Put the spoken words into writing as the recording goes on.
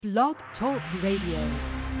Blog Talk Radio.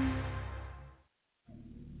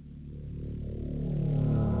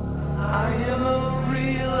 I am a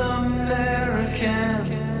real American.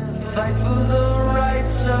 Fight for the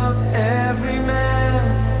rights of every man.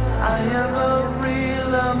 I am a real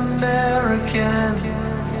American.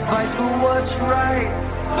 Fight for what's right.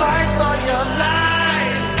 Fight for your life.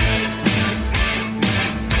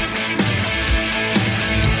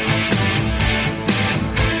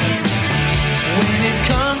 When it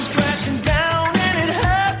comes crashing down and it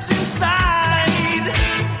hurts inside,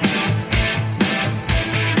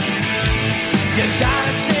 you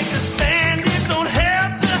gotta take a stand, it don't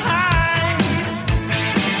have to hide.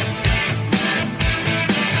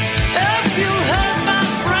 If you hurt my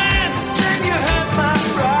friend, then you hurt my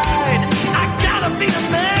pride. I gotta be a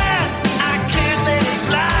man, I can't let it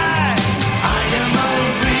slide. I am a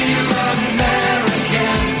real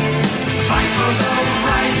American, fight for the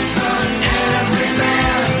rights of every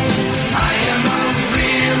man. I am a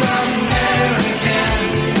real American,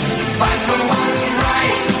 fight for what's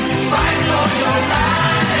right, fight for your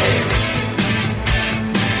life.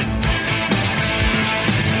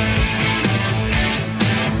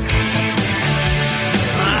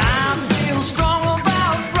 I feel strong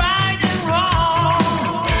about right and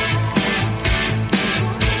wrong,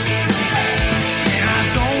 and I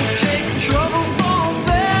don't take trouble for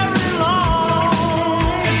very long.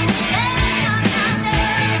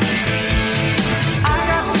 I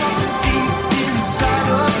got something deep inside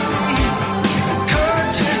of me.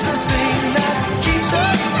 Courage is the thing that keeps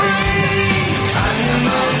us free. I am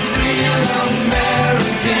a real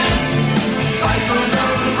American, fight for the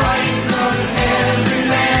rights of every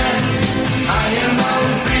man. I am a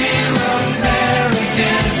real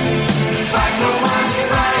American, fight for what's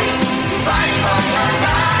right, fight for your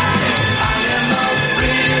life. I am a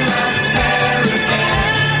real American,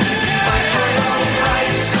 fight for the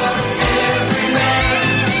rights of every man.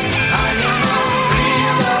 I am a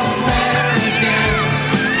real American,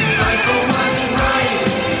 fight for what's right,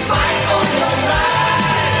 fight for your life.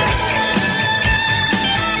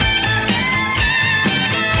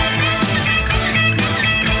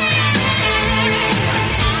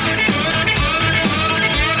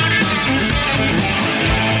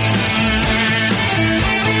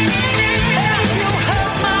 If you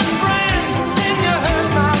hurt my friend, then you hurt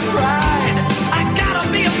my pride. I gotta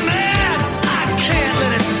be a man, I can't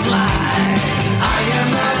let it slide. I am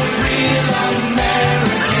a real American,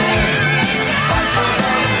 fight for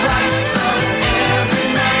the rights of every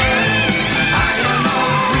man. I am a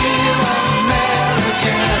real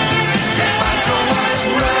American, fight for what's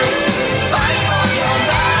right, fight for your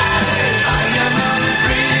life. I am a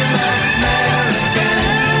real American,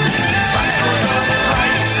 fight for the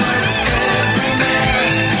rights of every man.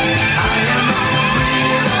 I am a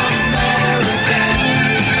real American,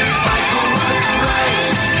 fight for what's right,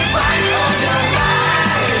 fight for your life.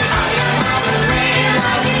 I am a real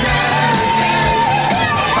American,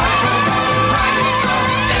 fight for the rights of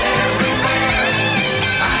every man.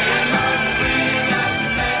 I am a real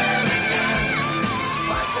American,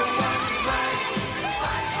 fight for what's right,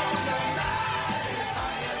 fight for your life.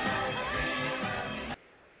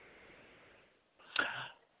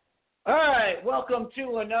 All right, welcome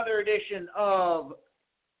to another edition of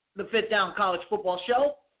the Fit Down College Football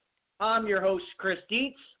Show. I'm your host, Chris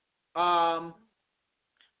Dietz.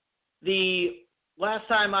 The last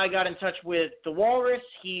time I got in touch with the Walrus,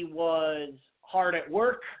 he was hard at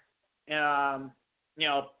work. That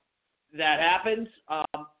happens.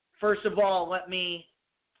 First of all, let me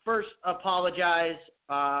first apologize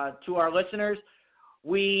to our listeners.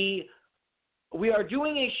 We are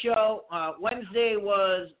doing a show. Wednesday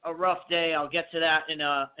was a rough day. I'll get to that in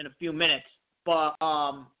a few minutes. But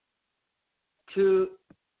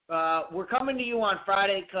we're coming to you on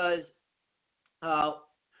Friday because I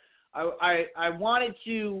wanted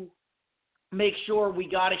to make sure we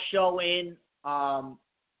got a show in. I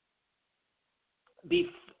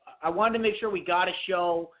wanted to make sure we got a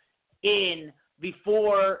show in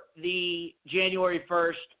before the January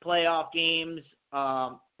 1st playoff games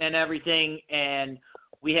and everything. And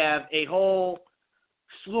we have a whole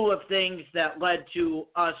slew of things that led to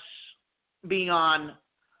us being on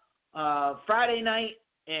Friday night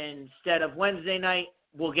instead of Wednesday night.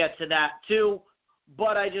 We'll get to that too.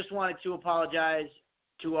 But I just wanted to apologize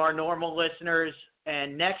to our normal listeners.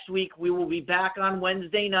 And next week we will be back on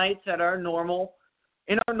Wednesday nights in our normal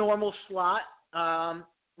slot,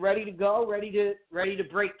 ready to go, ready to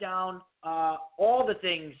break down all the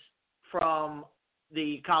things from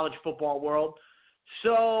the college football world.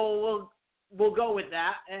 So we'll go with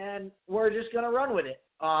that, and we're just gonna run with it.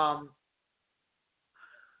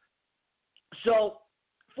 So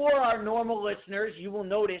for our normal listeners, you will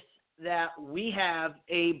notice that we have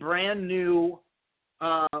a brand new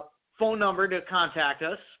phone number to contact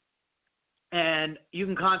us. And you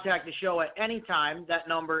can contact the show at any time. That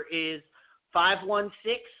number is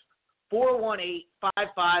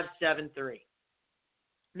 516-418-5573.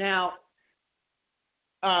 Now,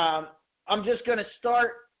 I'm just going to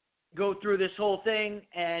go through this whole thing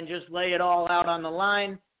and just lay it all out on the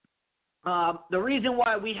line. The reason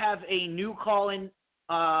why we have a new call-in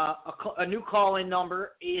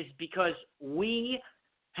number is because we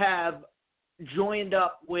have joined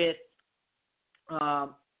up with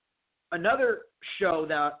another show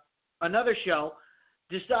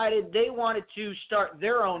decided they wanted to start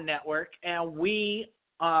their own network, and we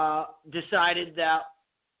decided that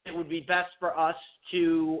it would be best for us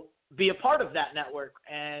to be a part of that network.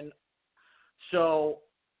 And so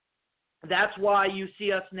that's why you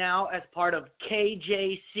see us now as part of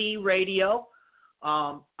KJC Radio.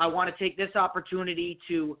 I want to take this opportunity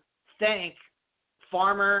to thank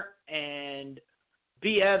Farmer and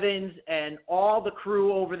B. Evans and all the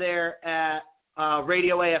crew over there at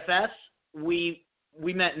Radio AFS. We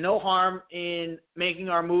meant no harm in making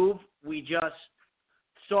our move. We just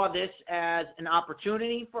saw this as an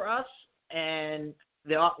opportunity for us, and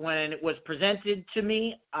when it was presented to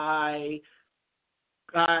me, I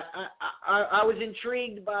was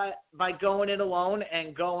intrigued by going it alone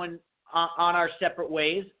and going on our separate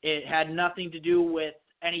ways. It had nothing to do with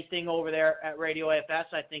anything over there at Radio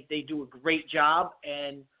AFS. I think they do a great job,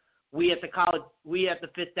 and we at the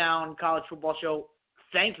Fifth Down College Football Show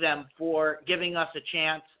thank them for giving us a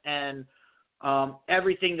chance and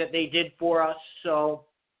everything that they did for us. So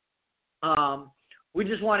we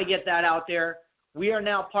just want to get that out there. We are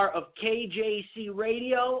now part of KJC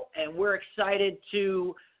Radio, and we're excited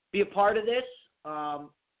to be a part of this.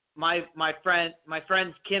 My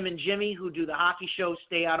friends Kim and Jimmy, who do the hockey show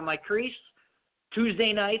Stay Out of My Crease,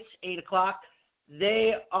 Tuesday nights, 8 o'clock.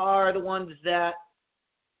 They are the ones that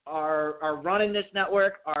are running this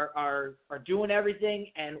network, are doing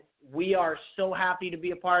everything, and we are so happy to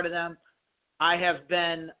be a part of them. I have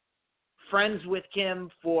been friends with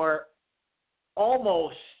Kim for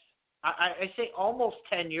almost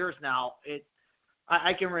 10 years now.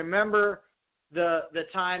 I can remember the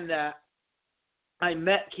time that I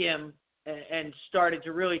met Kim and started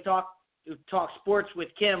to really talk sports with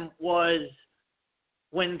Kim was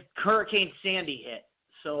when Hurricane Sandy hit.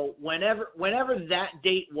 So whenever that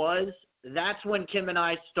date was, that's when Kim and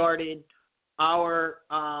I started our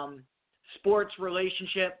sports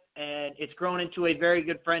relationship, and it's grown into a very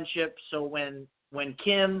good friendship. So when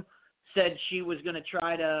Kim said she was going to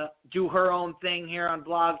try to do her own thing here on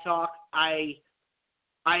Blog Talk, I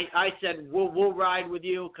said we'll ride with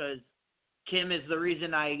you, because Kim is the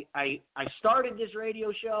reason I started this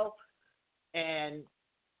radio show, and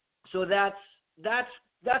so that's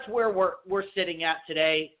where we're sitting at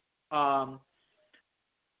today.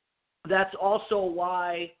 That's also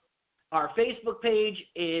why our Facebook page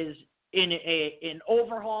is in an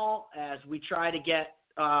overhaul as we try to get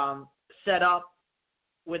set up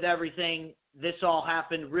with everything. This all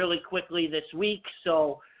happened really quickly this week,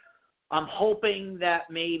 so I'm hoping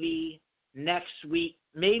that maybe next week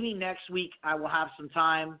I will have some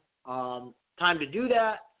time to do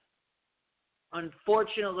that.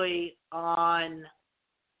 Unfortunately, on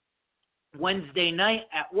Wednesday night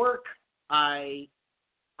at work, I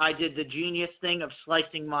did the genius thing of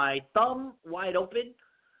slicing my thumb wide open.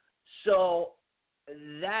 So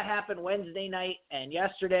that happened Wednesday night, and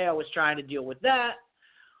yesterday I was trying to deal with that.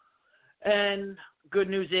 And good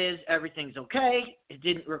news is everything's okay. It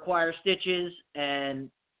didn't require stitches, and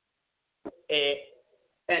it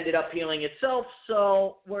ended up healing itself.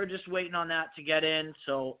 So we're just waiting on that to get in.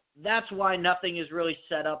 So that's why nothing is really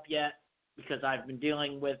set up yet, because I've been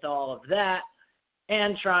dealing with all of that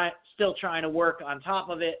and still trying to work on top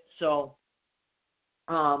of it. So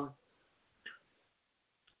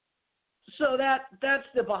that's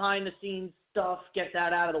the behind the scenes stuff. Get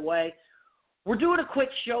that out of the way. We're doing a quick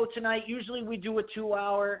show tonight. Usually we do a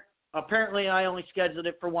 2-hour. Apparently I only scheduled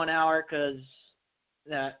it for 1 hour because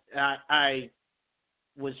I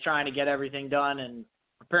was trying to get everything done, and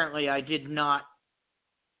apparently I did not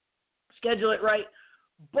schedule it right.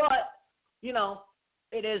 But,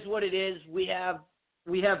 it is what it is. We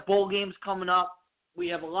have bowl games coming up. We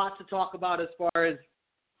have a lot to talk about as far as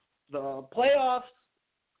the playoffs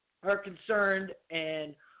are concerned,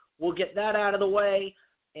 and we'll get that out of the way,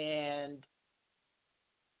 and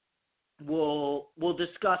we'll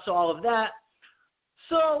discuss all of that.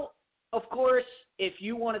 So, of course, if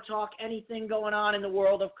you want to talk anything going on in the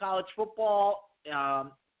world of college football,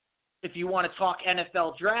 if you want to talk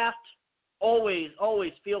NFL draft, always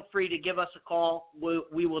feel free to give us a call.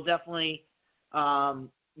 We will definitely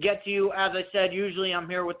get to you. As I said, usually I'm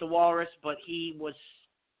here with the Walrus, but he was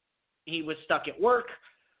stuck at work.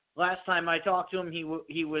 Last time I talked to him, he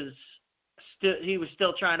was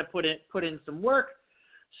still trying to put in some work.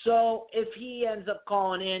 So if he ends up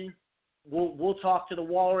calling in, we'll talk to the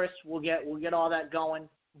Walrus. We'll get all that going.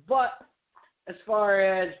 But as far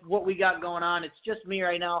as what we got going on, it's just me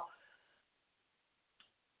right now.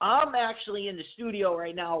 I'm actually in the studio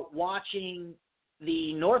right now watching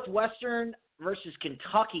the Northwestern versus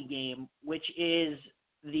Kentucky game, which is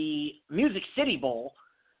the Music City Bowl.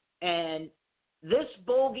 And this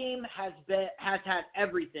bowl game has had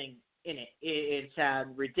everything in it. It's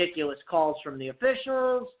had ridiculous calls from the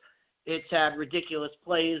officials. It's had ridiculous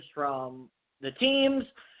plays from the teams.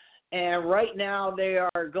 And right now they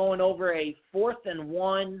are going over a 4th and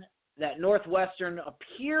 1 that Northwestern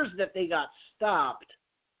appears that they got stopped.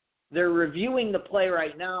 They're reviewing the play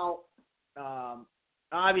right now.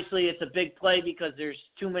 Obviously, it's a big play because there's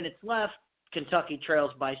 2 minutes left. Kentucky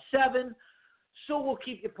trails by 7. So we'll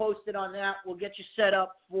keep you posted on that. We'll get you set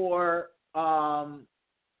up for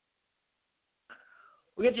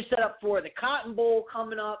the Cotton Bowl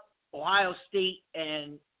coming up, Ohio State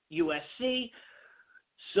and USC.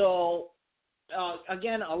 So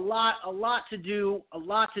again, a lot to do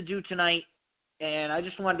tonight, and I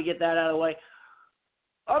just wanted to get that out of the way.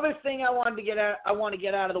 Other thing I want to get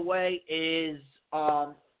out of the way is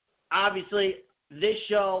obviously this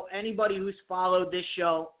show. Anybody who's followed this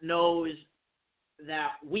show knows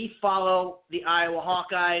that we follow the Iowa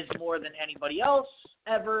Hawkeyes more than anybody else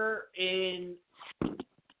ever in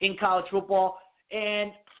college football.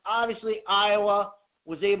 And obviously Iowa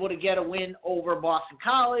was able to get a win over Boston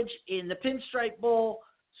College in the Pinstripe Bowl.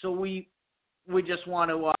 So we just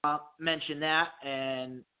want to mention that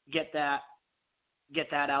and get that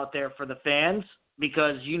out there for the fans,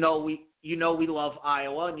 because you know we love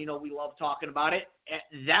Iowa, and we love talking about it.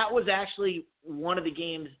 That was actually one of the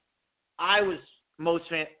games I was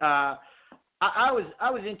I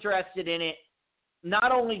was interested in it,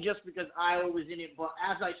 not only just because Iowa was in it, but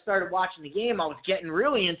as I started watching the game, I was getting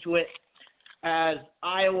really into it as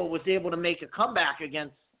Iowa was able to make a comeback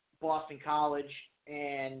against Boston College,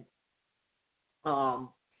 and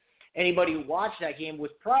anybody who watched that game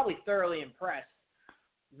was probably thoroughly impressed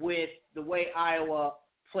with the way Iowa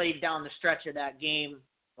played down the stretch of that game.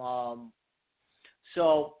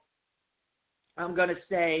 So I'm going to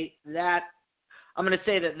say that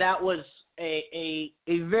was a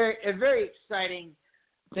very exciting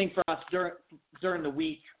thing for us during the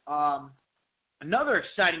week. Another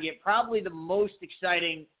exciting game, probably the most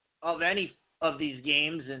exciting of any of these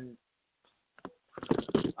games, and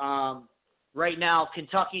right now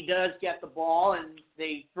Kentucky does get the ball and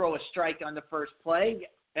they throw a strike on the first play,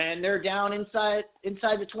 and they're down inside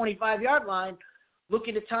the 25-yard line,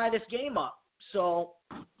 looking to tie this game up. So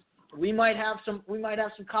we might have some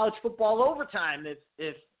college football overtime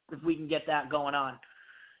if we can get that going on.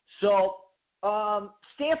 So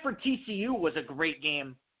Stanford TCU was a great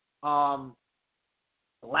game.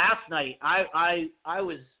 Last night I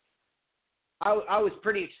was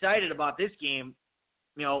pretty excited about this game.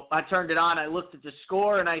 I turned it on, I looked at the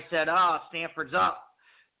score, and I said, Stanford's up.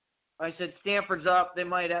 I said, Stanford's up. They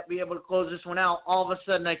might be able to close this one out. All of a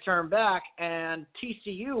sudden, I turn back, and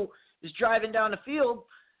TCU is driving down the field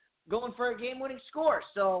going for a game-winning score.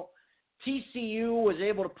 So TCU was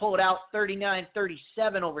able to pull it out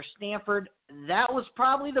 39-37 over Stanford. That was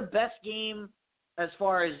probably the best game as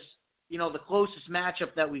far as, the closest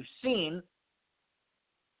matchup that we've seen.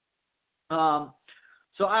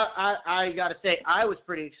 So I got to say, I was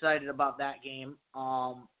pretty excited about that game.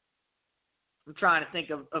 I'm trying to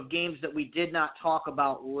think of games that we did not talk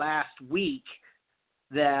about last week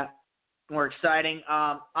that were exciting.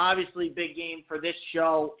 Obviously, big game for this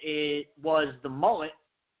show was the Mullet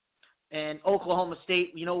and Oklahoma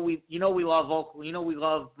State. We love Oklahoma. We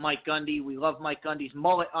love Mike Gundy. We love Mike Gundy's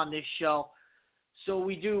mullet on this show. So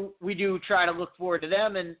we do try to look forward to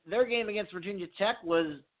them, and their game against Virginia Tech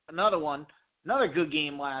was another good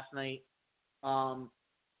game last night.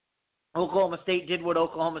 Oklahoma State did what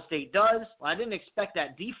Oklahoma State does. Well, I didn't expect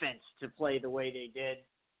that defense to play the way they did,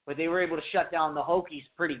 but they were able to shut down the Hokies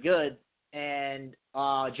pretty good, and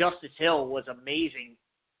Justice Hill was amazing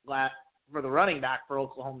for the running back for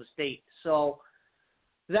Oklahoma State. So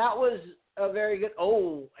that was a very good –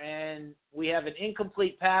 and we have an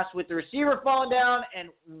incomplete pass with the receiver falling down, and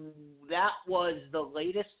that was the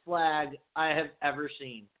latest flag I have ever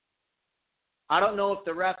seen. I don't know if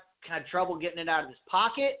the ref had trouble getting it out of his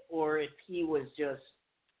pocket or if he was just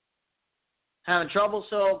having trouble.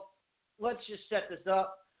 So let's just set this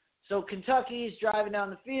up. So Kentucky's driving down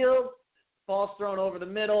the field, ball's thrown over the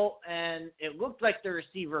middle, and it looked like the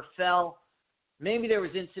receiver fell. Maybe there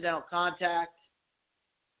was incidental contact,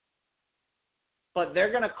 but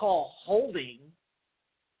they're going to call holding.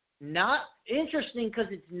 Not interesting because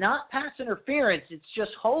it's not pass interference, it's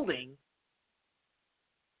just holding.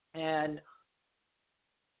 And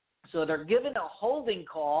so they're giving a holding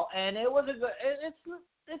call, and it was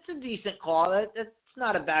it's a decent call. It's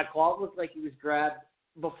not a bad call. It looked like he was grabbed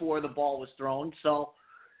before the ball was thrown. So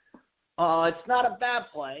it's not a bad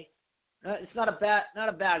play. It's not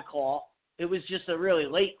a bad call. It was just a really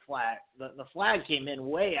late flag. The flag came in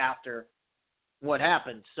way after what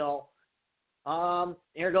happened. So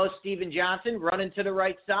here goes Steven Johnson running to the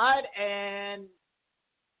right side, and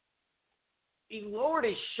he lowered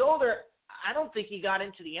his shoulder. I don't think he got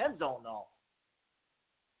into the end zone, though.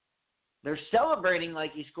 They're celebrating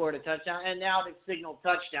like he scored a touchdown, and now they signal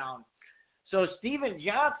touchdown. So Steven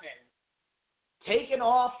Johnson taking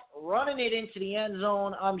off, running it into the end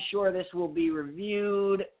zone. I'm sure this will be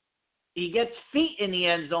reviewed. He gets feet in the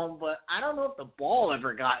end zone, but I don't know if the ball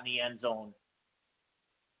ever got in the end zone.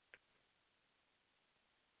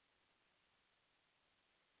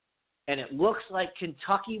 And it looks like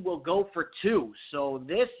Kentucky will go for 2. So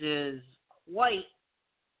this is quite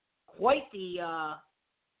the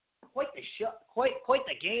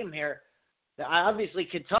game here. Obviously,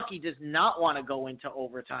 Kentucky does not want to go into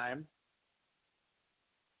overtime.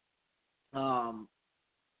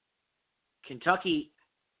 Kentucky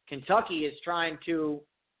is trying to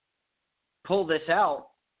pull this out.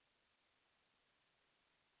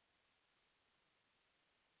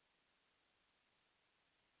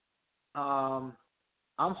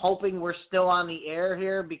 I'm hoping we're still on the air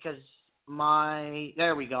here because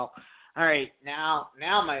there we go. All right, now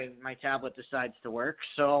my tablet decides to work.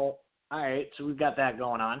 So, all right, so we've got that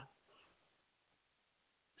going on.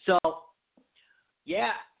 So,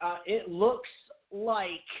 yeah, it looks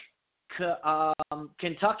like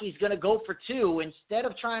Kentucky's going to go for 2 instead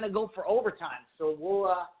of trying to go for overtime. So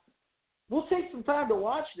we'll take some time to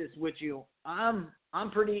watch this with you. I'm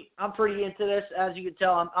pretty into this, as you can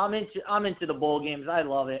tell. I'm into the bowl games. I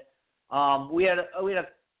love it. We had a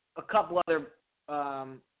couple other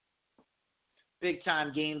big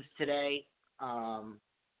time games today.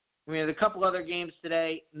 We had a couple other games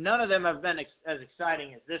today. None of them have been as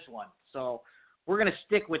exciting as this one. So we're gonna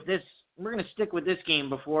stick with this. We're gonna stick with this game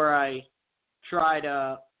before I try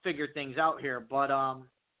to figure things out here. But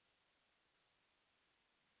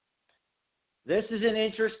this is an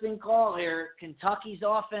interesting call here. Kentucky's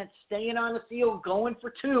offense staying on the field, going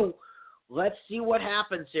for 2. Let's see what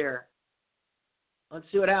happens here. Let's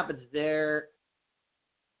see what happens there.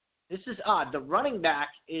 This is odd. The running back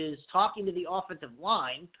is talking to the offensive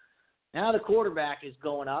line. Now the quarterback is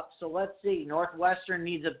going up. So let's see. Northwestern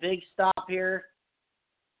needs a big stop here.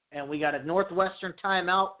 And we got a Northwestern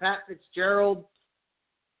timeout. Pat Fitzgerald.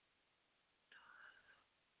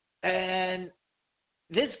 And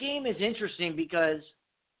this game is interesting because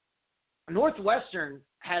Northwestern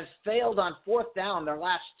has failed on 4th down their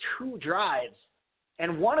last 2 drives.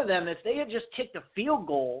 And one of them, if they had just kicked a field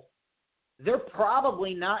goal, they're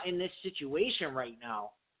probably not in this situation right now.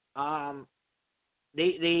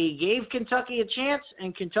 They gave Kentucky a chance,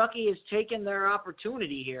 and Kentucky has taken their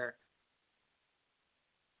opportunity here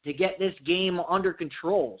to get this game under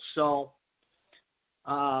control. So,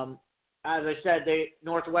 as I said,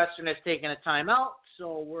 Northwestern has taken a timeout,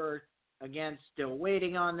 so we're, again, still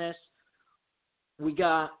waiting on this. We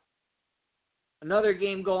got another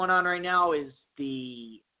game going on right now is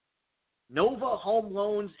the Nova Home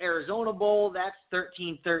Loans Arizona Bowl. That's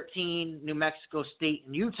 13-13. New Mexico State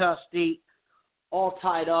and Utah State all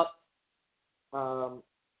tied up. Over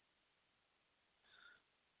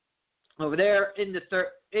there in the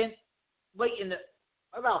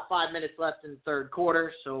about 5 minutes left in the third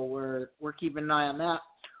quarter, so we're keeping an eye on that.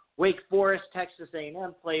 Wake Forest, Texas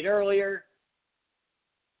A&M played earlier,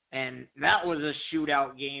 and that was a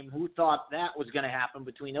shootout game. Who thought that was going to happen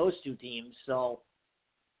between those two teams? So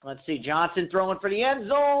let's see. Johnson throwing for the end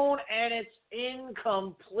zone, and it's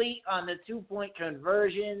incomplete on the 2-point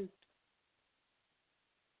conversion.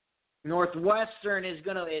 Northwestern is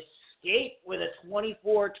going to escape with a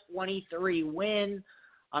 24-23 win.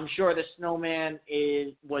 I'm sure the Snowman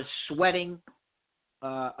was sweating.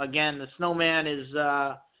 Again, the Snowman is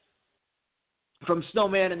from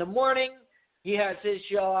Snowman in the Morning. He has his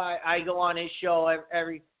show. I go on his show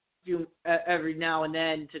every now and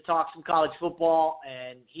then to talk some college football,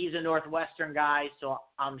 and he's a Northwestern guy, so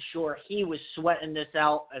I'm sure he was sweating this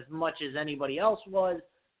out as much as anybody else was.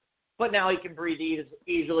 But now he can breathe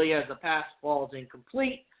easily as the pass falls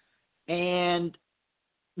incomplete. And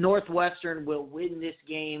Northwestern will win this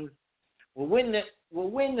game. We'll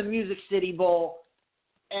win the Music City Bowl,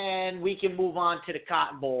 and we can move on to the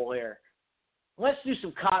Cotton Bowl here. Let's do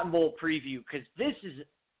some Cotton Bowl preview because this is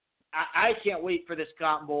I can't wait for this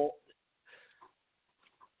Cotton Bowl.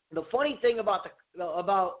 The funny thing about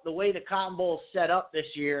the way the Cotton Bowl is set up this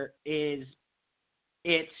year is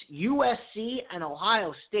it's USC and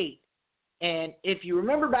Ohio State. And if you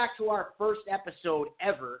remember back to our first episode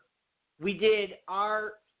ever, we did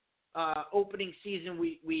our opening season,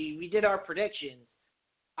 we did our predictions.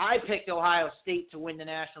 I picked Ohio State to win the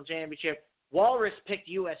national championship. Walrus picked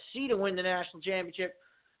USC to win the national championship.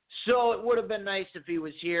 So it would have been nice if he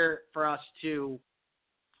was here for us to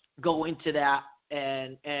go into that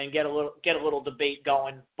and get a little debate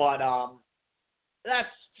going. But that's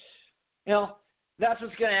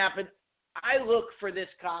what's going to happen. I look for this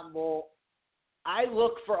Cotton Bowl. I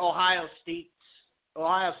look for Ohio State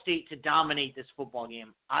to dominate this football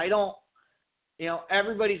game. I don't,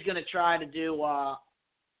 everybody's going to try to do, what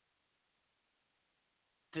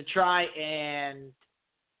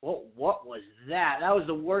was that? That was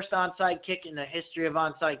the worst onside kick in the history of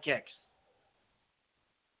onside kicks.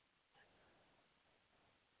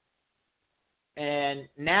 And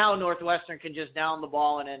now Northwestern can just down the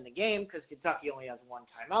ball and end the game because Kentucky only has one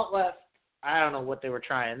timeout left. I don't know what they were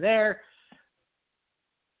trying there.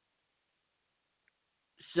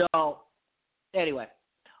 So, anyway,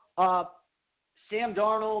 Sam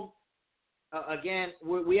Darnold, again,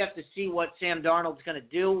 we have to see what Sam Darnold's going to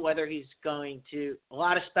do, whether he's going to – a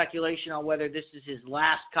lot of speculation on whether this is his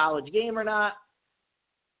last college game or not.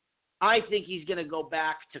 I think he's going to go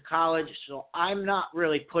back to college, so I'm not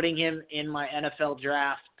really putting him in my NFL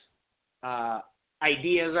draft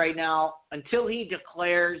ideas right now. Until he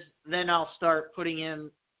declares, then I'll start putting him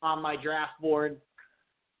on my draft board.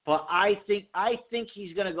 But I think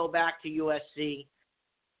he's going to go back to USC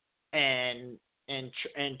and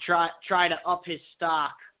try to up his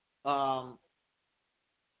stock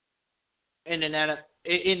in the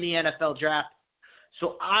NFL draft.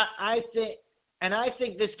 So I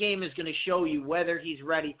think this game is going to show you whether he's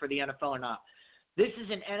ready for the NFL or not. This is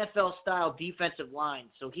an NFL-style defensive line,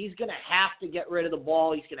 so he's going to have to get rid of the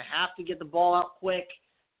ball. He's going to have to get the ball out quick,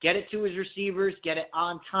 get it to his receivers, get it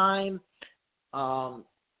on time.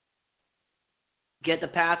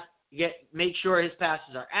 Make sure his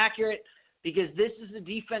passes are accurate, because this is the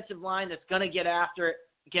defensive line that's going to get after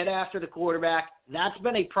the quarterback. That's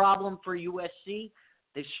been a problem for USC.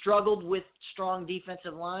 They've struggled with strong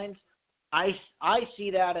defensive lines. I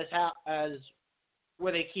see that as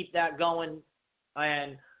where they keep that going.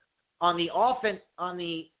 And on the offense, on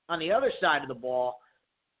the other side of the ball,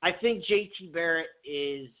 I think JT Barrett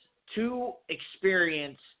is too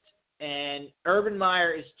experienced, and Urban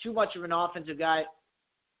Meyer is too much of an offensive guy.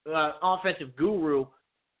 Offensive guru,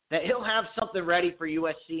 that he'll have something ready for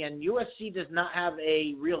USC, and USC does not have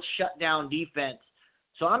a real shutdown defense.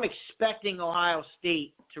 So I'm expecting Ohio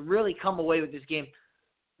State to really come away with this game.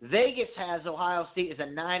 Vegas has Ohio State as a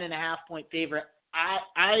 9.5-point favorite.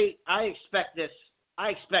 I expect this. I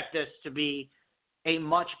expect this to be a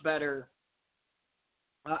much better.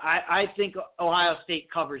 I think Ohio State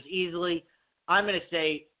covers easily. I'm going to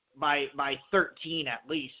say by 13 at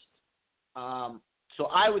least. So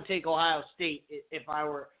I would take Ohio State if I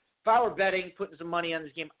were betting, putting some money on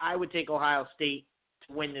this game. I would take Ohio State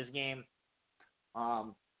to win this game.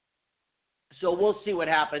 So we'll see what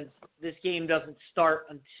happens. This game doesn't start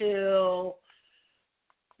until,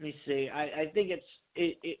 let me see. I think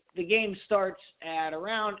the game starts at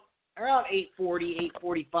around 8:40,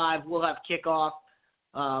 8:45. We'll have kickoff.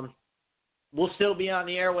 We'll still be on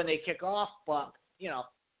the air when they kick off, but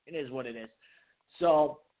it is what it is.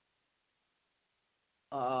 So.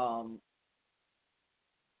 I'm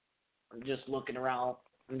just looking around.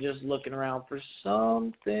 For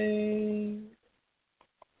something.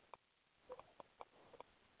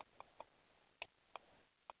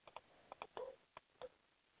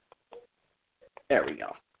 There we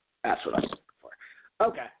go. That's what I was looking for.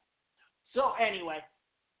 Okay. So anyway,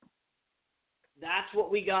 that's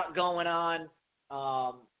what we got going on.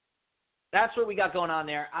 That's what we got going on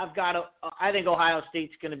there. I think Ohio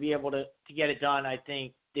State's going to be able to get it done. I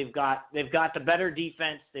think they've got the better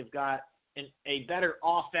defense. They've got a better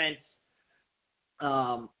offense.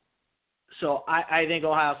 So I think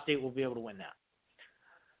Ohio State will be able to win that.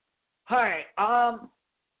 All right.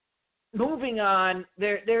 Moving on.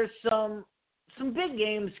 There's some big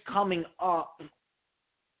games coming up.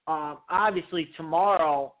 Obviously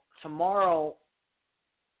tomorrow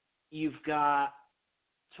you've got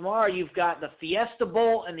the Fiesta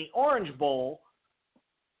Bowl and the Orange Bowl.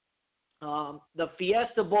 The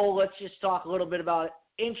Fiesta Bowl, let's just talk a little bit about it.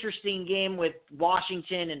 interesting game with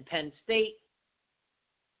Washington and Penn State.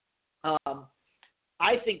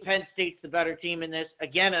 I think Penn State's the better team in this.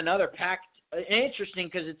 Again, interesting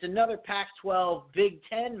because it's another Pac-12 Big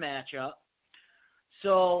Ten matchup.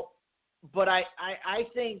 So, but I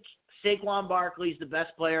think Saquon Barkley's the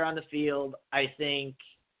best player on the field. I think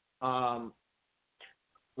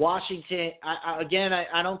Washington,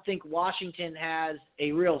 I don't think Washington has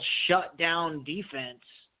a real shutdown defense.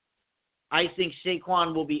 I think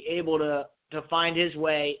Saquon will be able to find his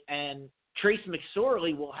way, and Trace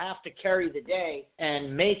McSorley will have to carry the day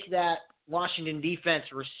and make that Washington defense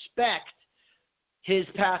respect his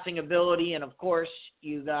passing ability. And, of course,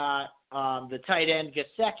 you got the tight end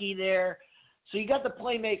Gesicki there. So you got the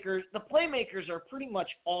playmakers. The playmakers are pretty much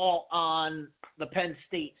all on the Penn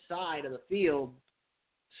State side of the field.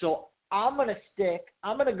 So I'm going to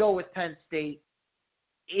go with Penn State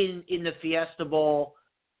in the Fiesta Bowl.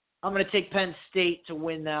 I'm going to take Penn State to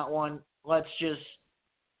win that one.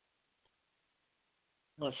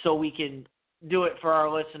 So we can do it for our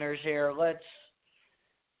listeners here. Let's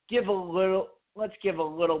give a little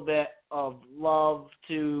bit of love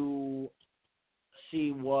to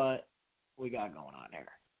see what we got going on here.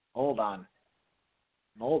 Hold on.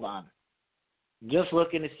 Just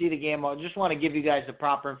looking to see the game. I just want to give you guys the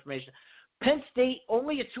proper information. Penn State,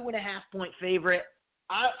 only a 2.5-point favorite.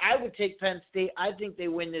 I would take Penn State. I think they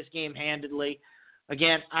win this game handedly.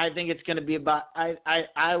 Again, I think it's going to be about,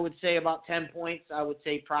 I would say about 10 points. I would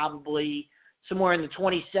say probably somewhere in the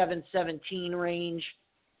 27-17 range.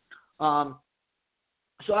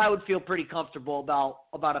 So I would feel pretty comfortable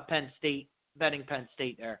about a Penn State, betting Penn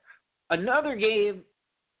State there. Another game,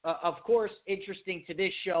 of course, interesting to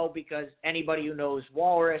this show because anybody who knows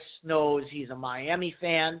Walrus knows he's a Miami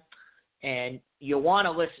fan, and you want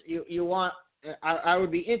to listen. I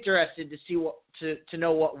would be interested to see to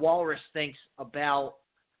know what Walrus thinks about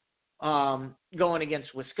going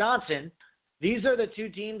against Wisconsin. These are the two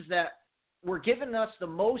teams that were giving us the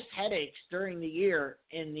most headaches during the year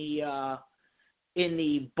in the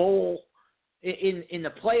bowl in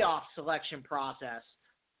the playoff selection process.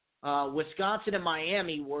 Wisconsin and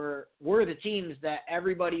Miami were the teams that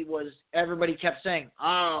everybody kept saying,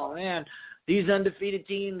 "Oh man, these undefeated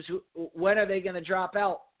teams, when are they going to drop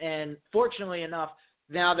out?" And fortunately enough,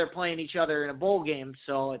 now they're playing each other in a bowl game,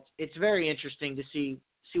 so it's very interesting to see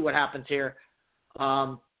what happens here.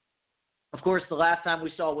 Of course, the last time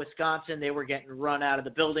we saw Wisconsin, they were getting run out of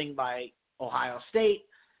the building by Ohio State,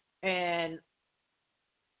 and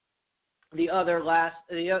the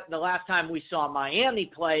last time we saw Miami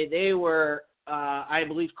play, they were, I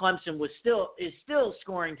believe, Clemson is still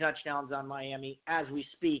scoring touchdowns on Miami as we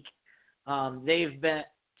speak.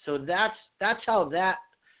 So that's how that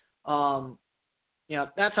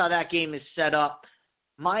game is set up.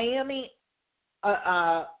 Miami's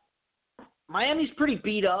pretty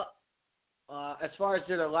beat up. As far as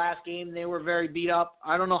their last game, they were very beat up.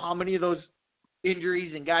 I don't know how many of those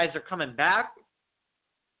injuries and guys are coming back.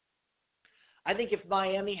 I think if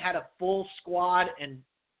Miami had a full squad and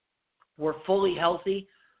were fully healthy,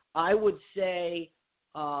 I would say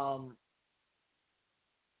that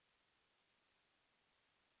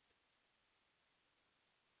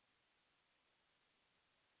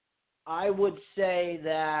I would say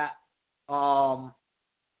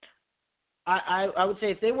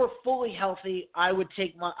if they were fully healthy, I would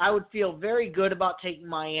feel very good about taking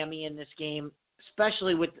Miami in this game,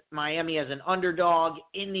 especially with Miami as an underdog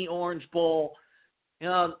in the Orange Bowl.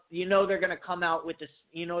 You know they're going to come out with this.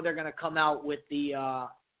 You know they're going to come out with the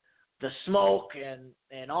smoke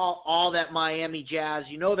and all that Miami jazz.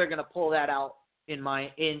 You know they're going to pull that out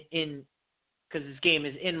because this game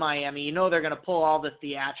is in Miami. You know they're going to pull all the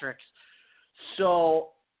theatrics. So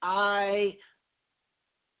I'm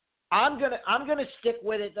gonna stick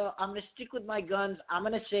with it though. I'm gonna stick with my guns. I'm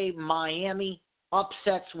gonna say Miami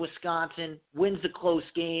upsets Wisconsin, wins the close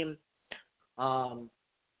game. I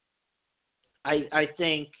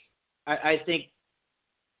think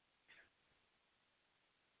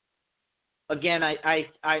again,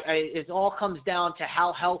 it all comes down to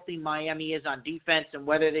how healthy Miami is on defense and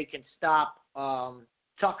whether they can stop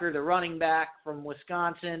Tucker, the running back from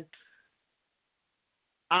Wisconsin.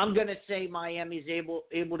 I'm going to say Miami's able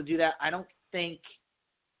to do that. I don't think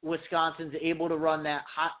Wisconsin's able to run the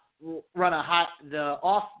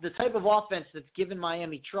type of offense that's given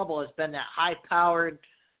Miami trouble has been that high-powered,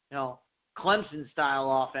 Clemson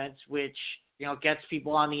style offense, which, gets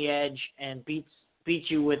people on the edge and beats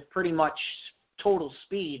you with pretty much total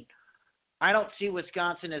speed. I don't see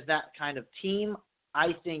Wisconsin as that kind of team.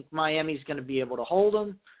 I think Miami's going to be able to hold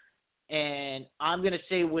them. And I'm going to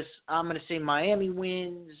say Miami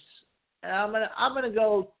wins And I'm gonna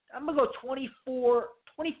go 24-20.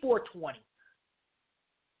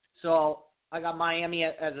 So I got Miami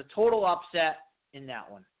as a total upset in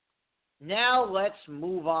that one. Now let's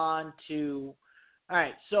move on to, all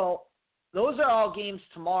right, so those are all games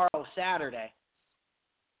tomorrow, Saturday.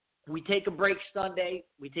 We take a break Sunday.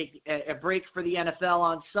 We take a break for the NFL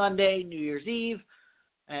on Sunday, New Year's Eve,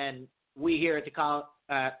 and we here at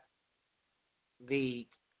the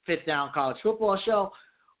Fifth Down College Football Show,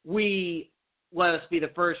 we let us be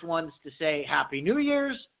the first ones to say Happy New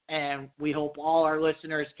Year's, and we hope all our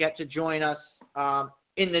listeners get to join us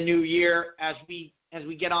in the new year as we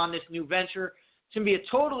get on this new venture. It's going to be a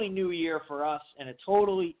totally new year for us and a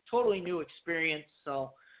totally new experience.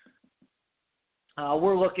 So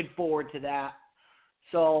we're looking forward to that.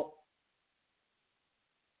 So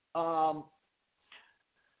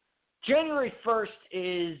January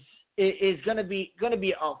 1st is going to be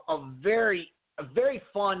a very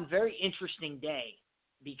fun, very interesting day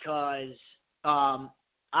because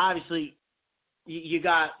obviously you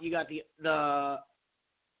got the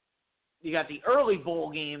early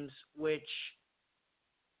bowl games, which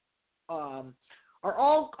are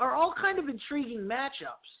all kind of intriguing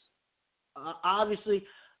matchups. Obviously,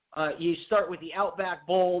 you start with the Outback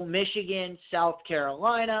Bowl, Michigan, South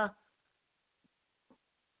Carolina.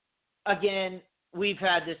 Again, we've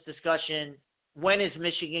had this discussion. When is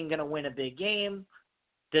Michigan going to win a big game?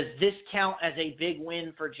 Does this count as a big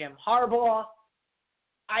win for Jim Harbaugh?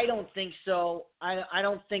 I don't think so. I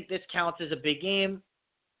don't think this counts as a big game.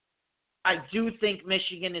 I do think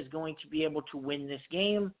Michigan is going to be able to win this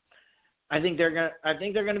game. I think they're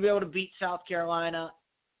going to be able to beat South Carolina.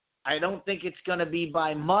 I don't think it's going to be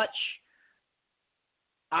by much.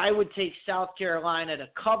 I would take South Carolina to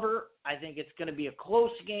cover. I think it's going to be a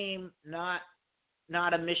close game, not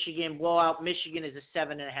a Michigan blowout. Michigan is a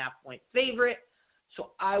 7.5-point favorite,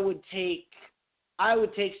 so I would take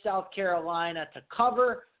South Carolina to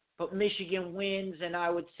cover, but Michigan wins, and I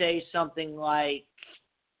would say something like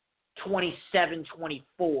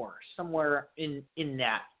 27-24, somewhere in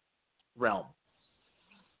that realm.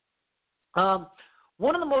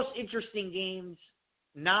 One of the most interesting games,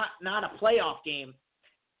 not a playoff game,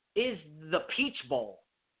 is the Peach Bowl.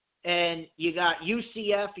 And you got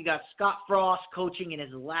UCF, you got Scott Frost coaching in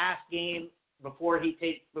his last game before he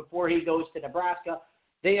goes to Nebraska.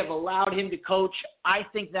 They have allowed him to coach. I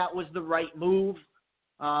think that was the right move.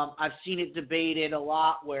 I've seen it debated a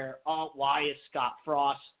lot where, why is Scott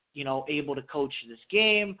Frost, able to coach this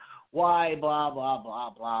game? Why, blah, blah, blah,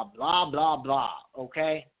 blah, blah, blah, blah,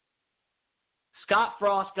 okay? Scott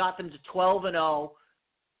Frost got them to 12-0.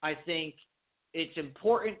 I think it's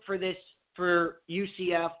important for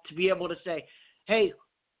UCF to be able to say, hey,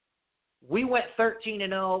 we went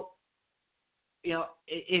 13-0. You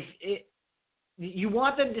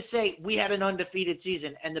want them to say we had an undefeated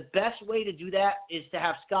season, and the best way to do that is to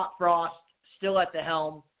have Scott Frost still at the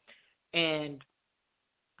helm, and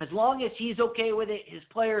as long as he's okay with it, his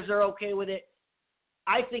players are okay with it,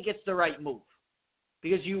 I think it's the right move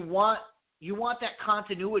because you want that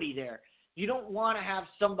continuity there. You don't want to have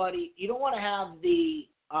somebody. You don't want to have the.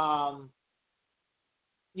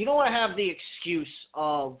 You don't want to have the excuse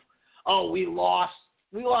of, we lost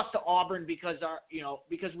to Auburn because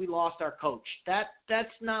we lost our coach. That's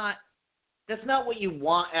not what you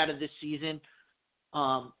want out of this season,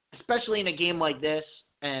 especially in a game like this.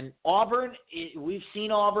 And Auburn, we've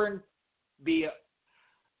seen Auburn be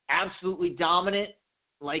absolutely dominant,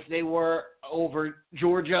 like they were over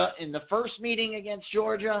Georgia in the first meeting against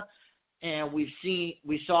Georgia. And we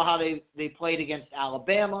saw how they played against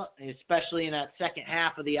Alabama, especially in that second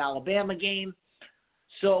half of the Alabama game.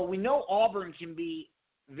 So we know Auburn can be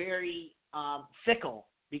very fickle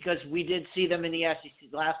because we did see them in the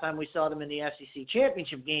SEC. Last time we saw them in the SEC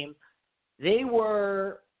championship game, they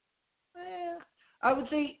were, I would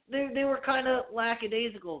say they were kind of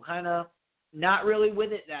lackadaisical, kind of not really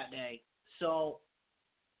with it that day. So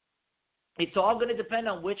it's all going to depend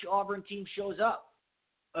on which Auburn team shows up.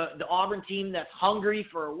 The Auburn team that's hungry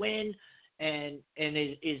for a win and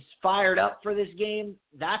is fired up for this game,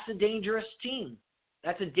 that's a dangerous team.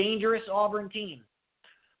 That's a dangerous Auburn team.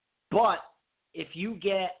 But if you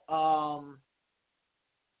get, however,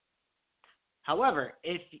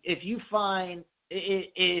 if you find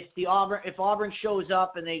if Auburn shows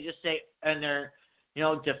up and they just say and they're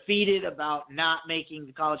defeated about not making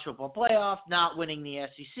the college football playoff, not winning the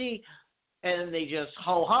SEC, and they just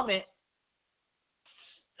ho hum it.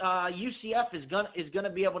 UCF is gonna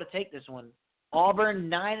be able to take this one. Auburn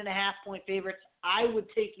 9.5-point favorites. I would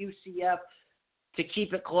take UCF to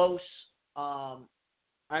keep it close. I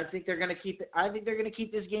think they're gonna keep it. I think they're gonna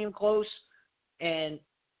keep this game close. And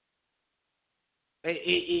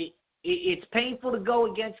It's painful to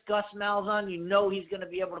go against Gus Malzahn. You know he's going to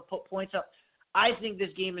be able to put points up. I think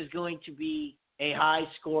this game is going to be a high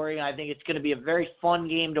scoring. I think it's going to be a very fun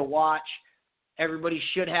game to watch. Everybody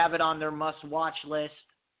should have it on their must-watch list.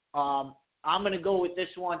 I'm going to go with this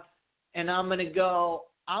one, and I'm going to go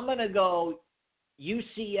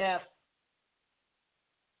UCF.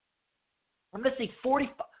 I'm going to say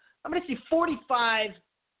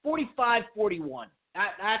 45-41.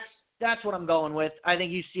 That's what I'm going with. I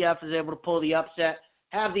think UCF is able to pull the upset,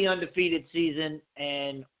 have the undefeated season,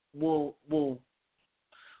 and we'll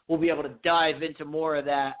be able to dive into more of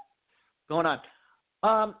that going on.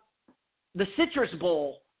 The Citrus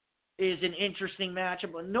Bowl is an interesting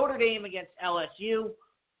matchup. Notre Dame against LSU.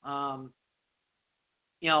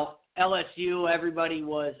 LSU, everybody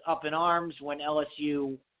was up in arms when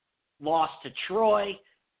LSU lost to Troy,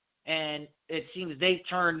 and it seems they've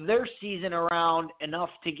turned their season around enough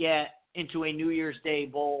to get into a New Year's Day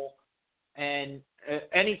bowl. And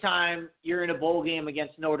anytime you're in a bowl game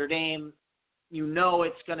against Notre Dame, you know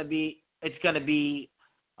it's going to be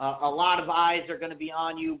a lot of eyes are going to be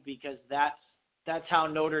on you, because that's how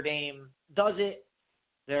Notre Dame does it.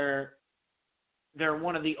 They're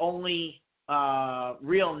one of the only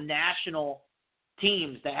real national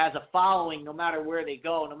teams that has a following. No matter where they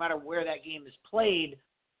go, no matter where that game is played,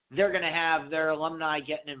 they're going to have their alumni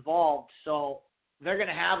getting involved. So they're going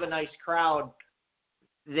to have a nice crowd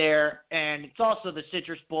there. And it's also the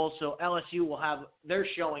Citrus Bowl, so LSU will have their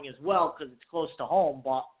showing as well because it's close to home.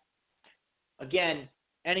 But again,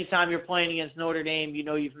 anytime you're playing against Notre Dame, you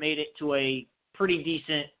know you've made it to a pretty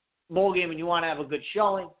decent bowl game and you want to have a good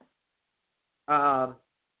showing.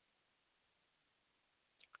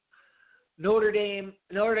 Notre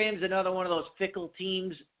Dame's another one of those fickle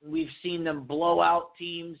teams. We've seen them blow out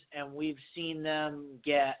teams, and we've seen them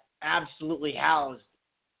get absolutely housed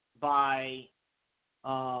by,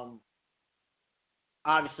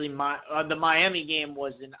 obviously, the Miami game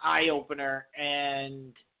was an eye-opener,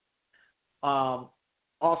 and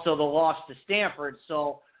also the loss to Stanford.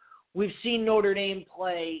 So we've seen Notre Dame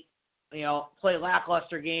play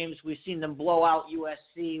lackluster games. We've seen them blow out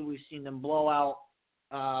USC. We've seen them blow out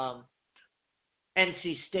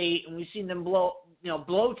NC State, and we've seen them blow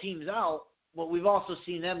teams out, but we've also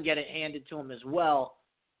seen them get it handed to them as well.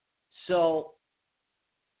 So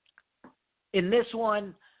in this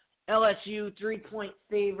one, LSU 3-point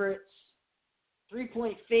favorites.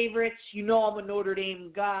 3-point favorites. You know I'm a Notre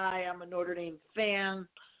Dame guy. I'm a Notre Dame fan.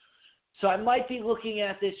 So I might be looking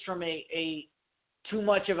at this from a too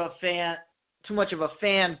much of a fan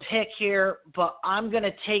pick here, but I'm going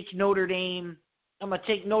to take Notre Dame. I'm going to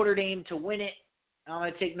take Notre Dame to win it. I'm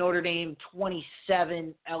going to take Notre Dame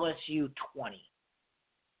 27, LSU 20.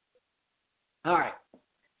 All right.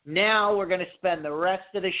 Now we're going to spend the rest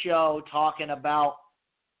of the show talking about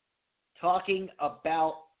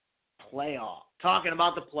the playoffs.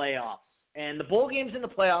 And the bowl games in the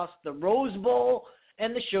playoffs, the Rose Bowl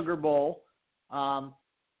and the Sugar Bowl.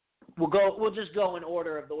 We'll just go in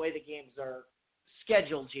order of the way the games are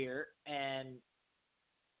scheduled here, and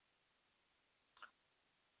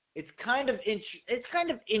it's kind of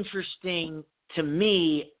interesting to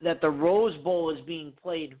me that the Rose Bowl is being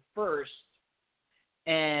played first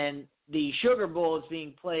and the Sugar Bowl is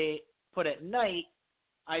being put at night.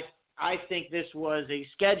 I think this was a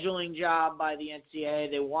scheduling job by the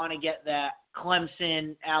NCAA. They want to get that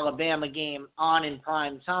Clemson-Alabama game on in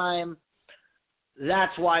prime time.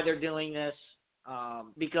 That's why they're doing this,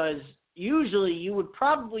 because usually you would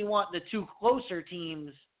probably want the two closer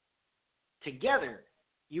teams together.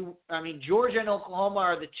 Georgia and Oklahoma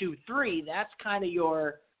are the 2-3. That's kind of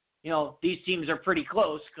your, these teams are pretty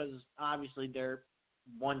close because obviously they're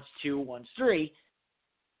one's 2, one's 3.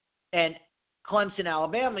 And Clemson,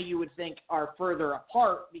 Alabama, you would think are further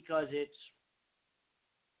apart because it's,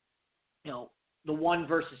 the 1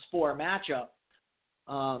 versus 4 matchup.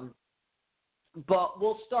 But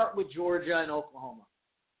we'll start with Georgia and Oklahoma.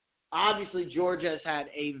 Obviously, Georgia has had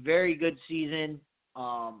a very good season.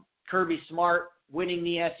 Kirby Smart winning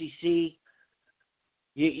the SEC.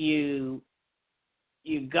 You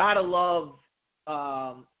gotta love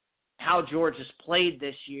how Georgia's played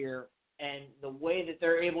this year and the way that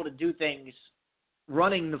they're able to do things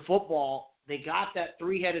running the football. They got that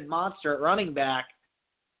 3-headed monster at running back.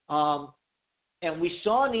 And we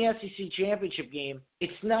saw in the SEC championship game,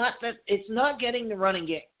 it's not getting the running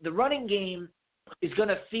game. The running game is going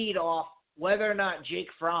to feed off whether or not Jake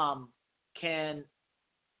Fromm can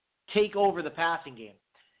take over the passing game.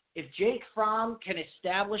 If Jake Fromm can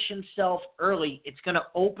establish himself early, it's going to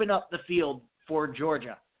open up the field for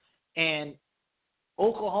Georgia. And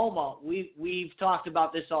Oklahoma, we've talked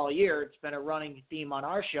about this all year. It's been a running theme on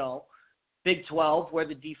our show. Big 12, where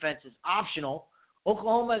the defense is optional.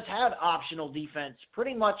 Oklahoma has had optional defense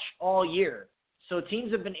pretty much all year. So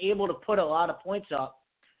teams have been able to put a lot of points up.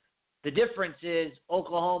 The difference is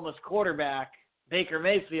Oklahoma's quarterback, Baker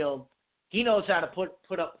Mayfield, he knows how to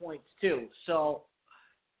put up points too. So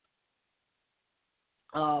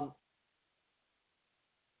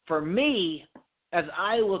for me, as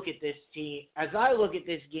I look at this game,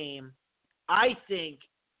 I think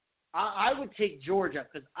I would take Georgia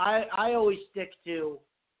because I always stick to,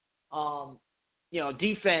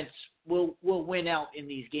 defense will win out in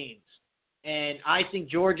these games. And I think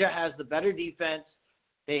Georgia has the better defense.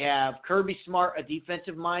 They have Kirby Smart, a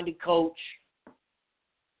defensive-minded coach.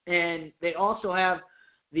 And they also have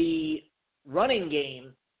the running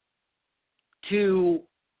game to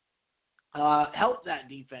help that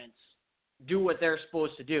defense do what they're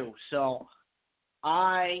supposed to do. So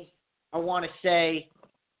I want to say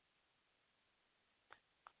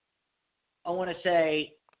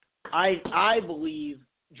I believe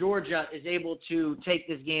Georgia is able to take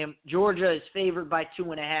this game. Georgia is favored by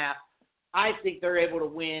 2.5. I think they're able to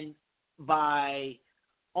win by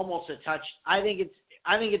almost a touch. I think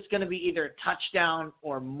it's going to be either a touchdown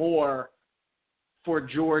or more for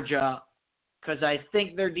Georgia because I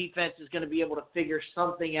think their defense is going to be able to figure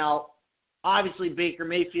something out. Obviously, Baker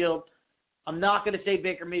Mayfield, I'm not going to say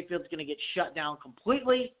Baker Mayfield's going to get shut down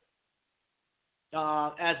completely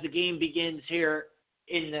as the game begins here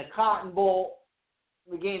in the Cotton Bowl.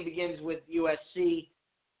 The game begins with USC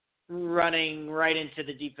running right into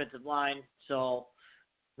the defensive line. So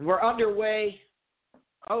we're underway.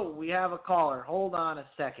 Oh, we have a caller. Hold on a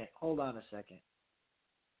second.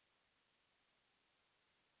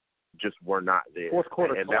 Just were not there. Fourth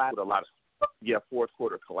quarter and collapse. That's what a lot of fourth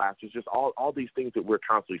quarter collapse. It's just all these things that we're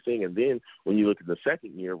constantly seeing. And then when you look at the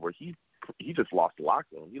second year where he just lost the locker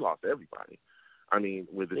room, he lost everybody. I mean,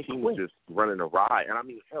 where the team was just running awry. And I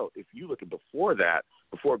mean, hell, if you look at before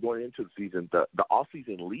going into the season, the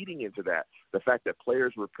offseason leading into that, the fact that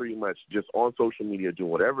players were pretty much just on social media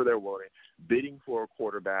doing whatever they wanted, bidding for a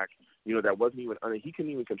quarterback, that wasn't even, he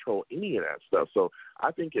couldn't even control any of that stuff. So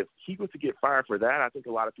I think if he was to get fired for that, I think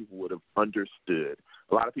a lot of people would have understood.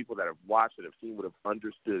 A lot of people that have watched it, have seen, would have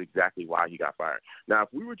understood exactly why he got fired. Now, if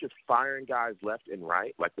we were just firing guys left and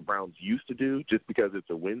right, like the Browns used to do, just because it's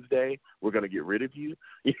a Wednesday, we're going to get rid of you,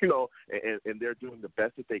 and they're doing the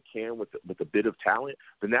best that they can with a bit of talent,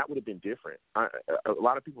 then that would have been different. A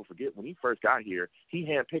lot of people forget when he first got here, he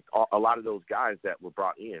handpicked a lot of those guys that were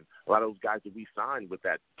brought in, a lot of those guys that we signed with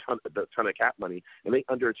that ton of cap money, and they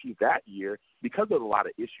underachieved that year because of a lot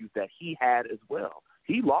of issues that he had as well.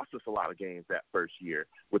 He lost us a lot of games that first year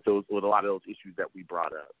with a lot of those issues that we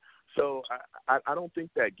brought up. So I don't think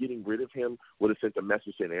that getting rid of him would have sent a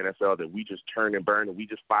message to the NFL that we just turn and burn and we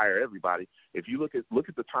just fire everybody. If you look at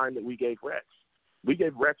the time that we gave Rex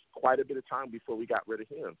quite a bit of time before we got rid of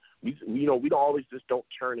him. We don't always just don't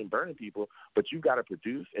turn and burn people, but you got to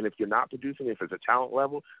produce. And if you're not producing, if it's a talent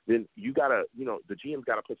level, then you got to, the GM's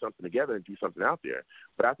got to put something together and do something out there.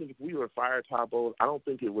 But I think if we were to fire Todd Bowles, I don't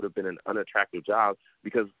think it would have been an unattractive job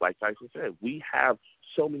because, like Tyson said, we have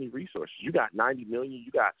so many resources. You got $90 million.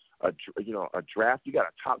 You got a draft. You got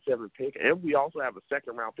a top 7 pick, and we also have a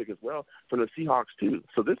second-round pick as well from the Seahawks too.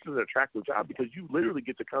 So this is an attractive job because you literally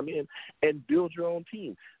get to come in and build your own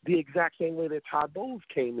team the exact same way that Todd Bowles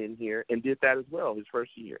came in here and did that as well his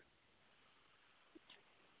first year.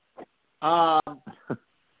 I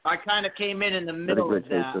kind of came in the middle of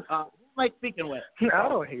that. Who am I speaking with? I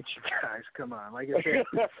don't hate you guys. Come on, like I said.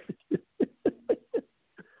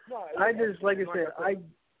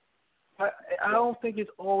 I don't think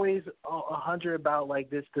it's always 100 about like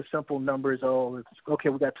this, the simple numbers. Oh, it's okay.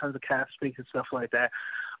 We got tons of cap space and stuff like that.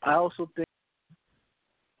 I also think.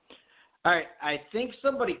 All right, I think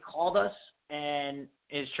somebody called us and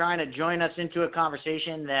is trying to join us into a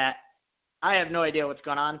conversation that I have no idea what's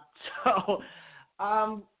going on. So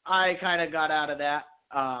I kind of got out of that.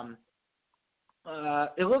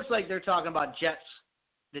 It looks like they're talking about Jets.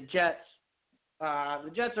 The Jets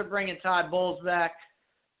are bringing Todd Bowles back.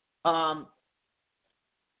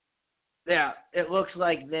 Yeah, it looks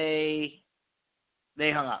like they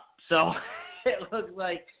hung up. So it looks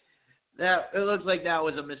like that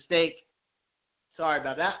was a mistake. Sorry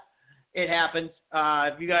about that. It happens.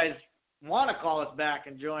 If you guys want to call us back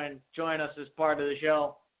and join us as part of the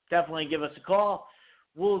show, definitely give us a call.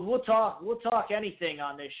 We'll talk anything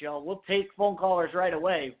on this show. We'll take phone callers right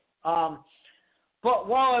away. But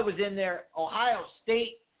while I was in there, Ohio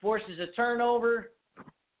State forces a turnover.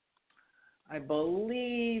 I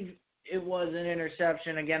believe it was an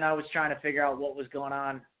interception. Again, I was trying to figure out what was going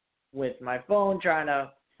on with my phone, trying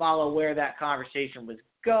to follow where that conversation was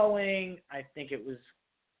going. I think it was.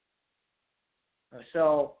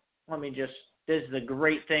 So let me just. This is the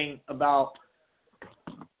great thing about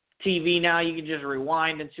TV now. You can just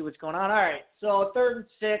rewind and see what's going on. All right. So 3rd and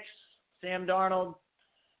 6, Sam Darnold.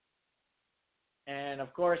 And,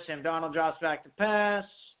 of course, Sam Darnold drops back to pass.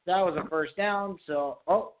 That was a first down. So,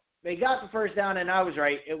 they got the first down, and I was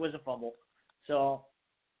right. It was a fumble. So,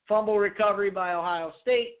 fumble recovery by Ohio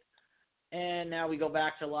State. And now we go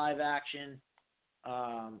back to live action.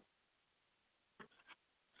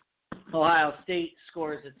 Ohio State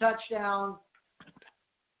scores a touchdown.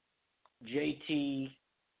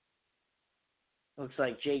 Looks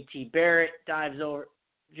like JT Barrett dives over.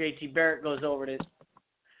 JT Barrett goes over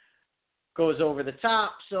the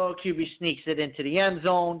top, so QB sneaks it into the end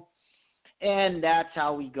zone, and that's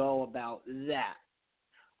how we go about that.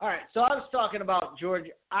 All right, so I was talking about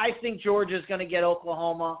Georgia. I think Georgia's going to get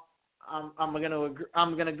Oklahoma. I'm going to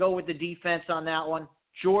go with the defense on that one.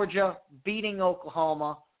 Georgia beating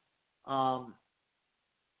Oklahoma.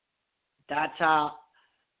 That's how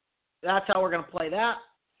we're going to play that.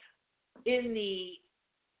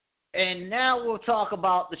 And now we'll talk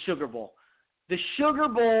about the Sugar Bowl. The Sugar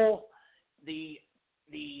Bowl, the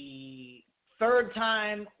third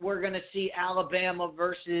time we're going to see Alabama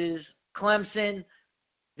versus Clemson.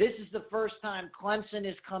 This is the first time Clemson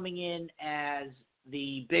is coming in as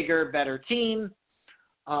the bigger, better team.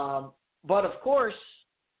 But, of course,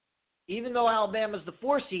 even though Alabama's the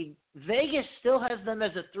 4 seed, Vegas still has them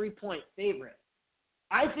as a 3-point favorite.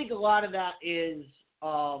 I think a lot of that is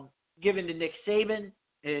given to Nick Saban.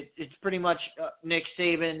 It's pretty much Nick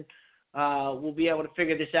Saban will be able to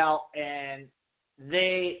figure this out, and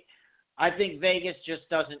I think Vegas just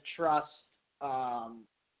doesn't trust the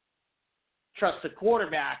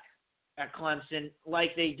quarterback at Clemson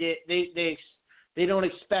like they did. They don't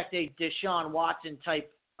expect a Deshaun Watson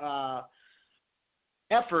type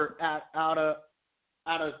effort out of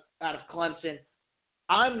Clemson.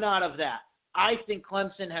 I'm not of that. I think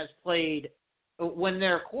Clemson has played, when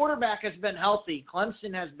their quarterback has been healthy,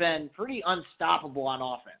 Clemson has been pretty unstoppable on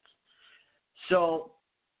offense. So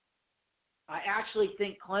I actually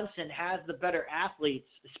think Clemson has the better athletes,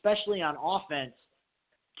 especially on offense,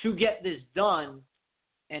 to get this done.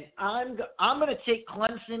 And I'm going to take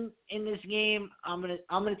Clemson in this game. I'm going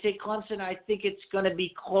to take Clemson. I think it's going to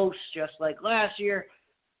be close, just like last year.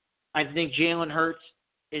 I think Jalen Hurts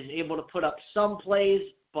is able to put up some plays,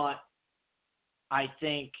 but I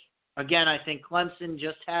think Clemson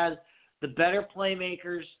just has the better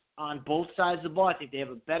playmakers on both sides of the ball. I think they have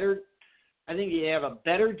a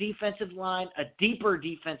better defensive line, a deeper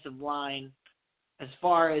defensive line, as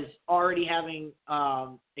far as already having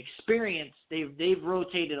experience. They've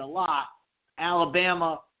rotated a lot.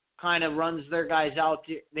 Alabama kind of runs their guys out.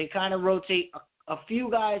 They kind of rotate a few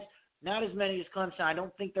guys, not as many as Clemson. I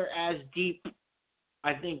don't think they're as deep.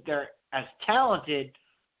 I think they're as talented,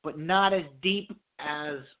 but not as deep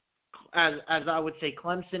as I would say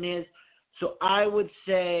Clemson is. So I would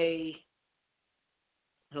say,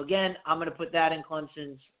 so again, I'm going to put that in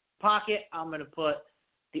Clemson's pocket. I'm going to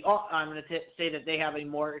say that they have a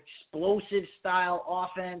more explosive style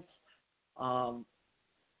offense. I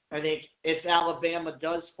think if Alabama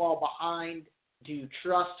does fall behind, do you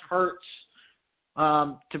trust Hurts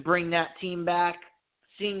to bring that team back?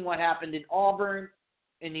 Seeing what happened in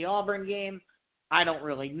the Auburn game, I don't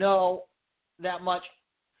really know that much.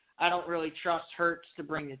 I don't really trust Hurts to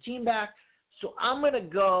bring the team back. So I'm going to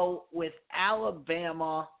go with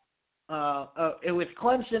Alabama, with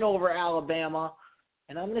Clemson over Alabama,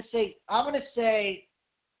 and I'm going to say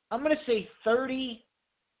 30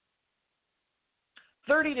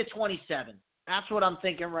 to 27. That's what I'm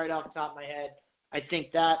thinking right off the top of my head. I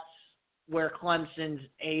think that's where Clemson's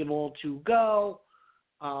able to go.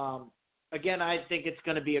 Again, I think it's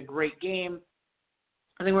going to be a great game.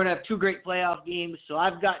 I think we're going to have two great playoff games. So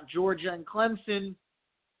I've got Georgia and Clemson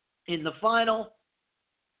in the final.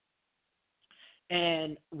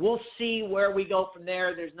 And we'll see where we go from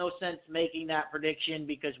there. There's no sense making that prediction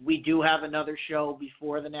because we do have another show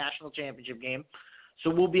before the national championship game.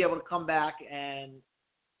 So we'll be able to come back and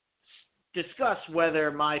discuss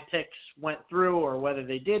whether my picks went through or whether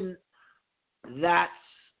they didn't. That's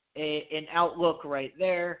an outlook right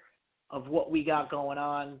there of what we got going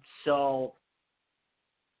on. So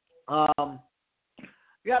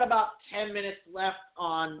we got about 10 minutes left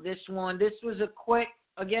on this one. This was a quick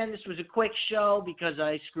show because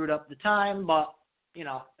I screwed up the time, but,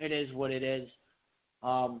 it is what it is.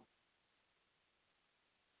 But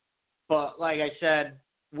like I said,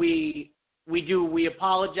 we we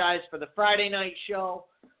apologize for the Friday night show.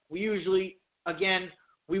 We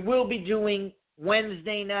will be doing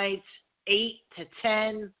Wednesday nights, 8 to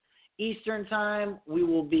 10 Eastern time. We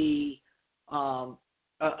will be,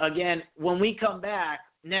 again, when we come back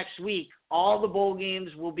next week, all the bowl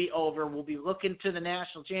games will be over. We'll be looking to the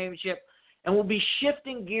national championship, and we'll be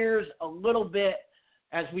shifting gears a little bit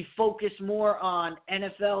as we focus more on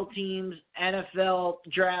NFL teams, NFL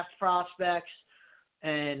draft prospects,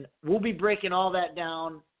 and we'll be breaking all that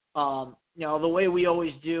down, the way we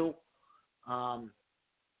always do.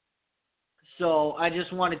 So I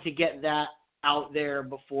just wanted to get that out there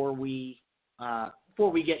before we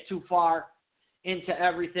get too far into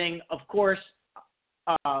everything. Of course,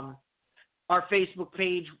 our Facebook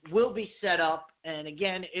page will be set up, and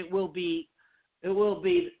again, it will be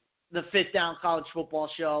the Fifth Down College Football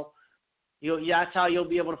Show. That's how you'll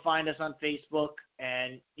be able to find us on Facebook,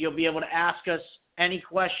 and you'll be able to ask us any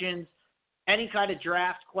questions, any kind of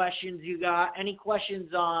draft questions you got, any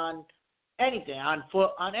questions on anything,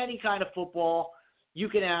 on any kind of football, you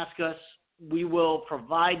can ask us. We will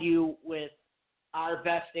provide you with our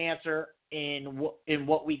best answer in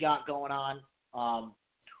what we got going on.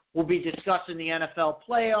 We'll be discussing the NFL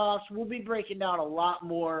playoffs. We'll be breaking down a lot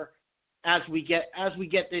more as we get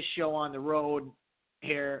this show on the road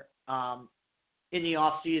here in the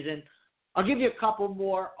off season. I'll give you a couple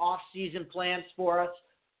more off season plans for us.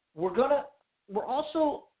 We're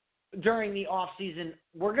also during the off season,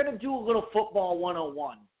 we're gonna do a little football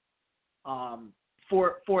 101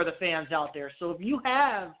 for the fans out there. So if you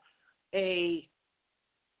have if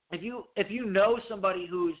you know somebody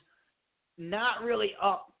who's not really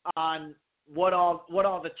up on what all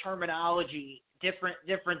the terminology,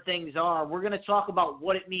 different things are, we're going to talk about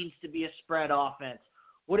what it means to be a spread offense,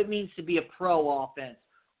 what it means to be a pro offense,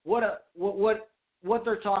 what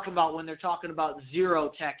they're talking about when they're talking about zero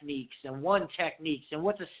techniques and one techniques, and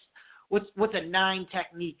what's a 9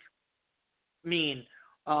 technique mean,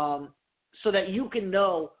 so that you can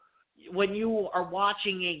know when you are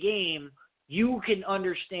watching a game, you can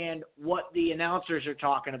understand what the announcers are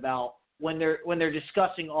talking about when they're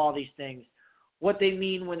discussing all these things, what they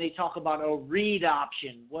mean when they talk about a read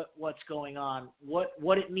option, what's going on,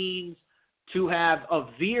 what it means to have a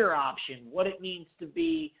veer option, what it means to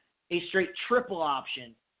be a straight triple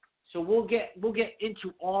option. So we'll get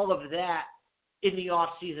into all of that in the off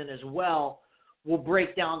season as well. We'll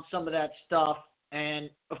break down some of that stuff, and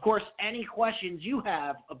of course, any questions you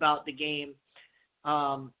have about the game,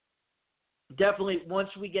 definitely once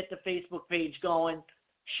we get the Facebook page going,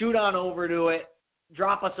 shoot on over to it.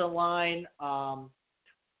 Drop us a line.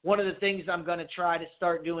 One of the things I'm going to try to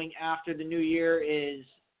start doing after the new year is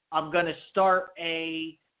I'm going to start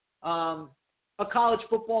a college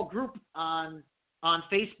football group on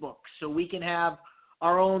Facebook, so we can have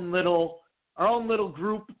our own little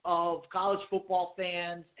group of college football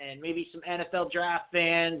fans and maybe some NFL draft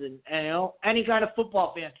fans and any kind of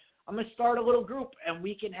football fan. I'm going to start a little group, and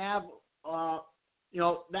we can have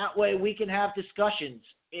that way we can have discussions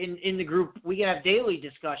in the group. We can have daily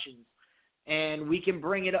discussions, and we can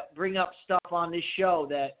bring up stuff on this show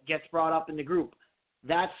that gets brought up in the group.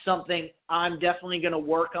 That's something I'm definitely going to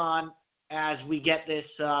work on as we get this,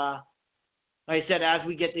 like I said, as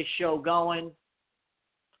we get this show going.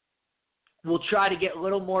 We'll try to get a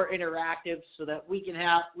little more interactive so that we can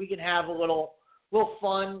have a little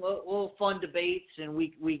fun debates, and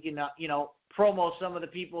we can promo some of the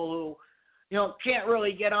people who can't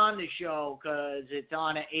really get on the show because it's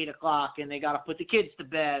on at 8:00 and they got to put the kids to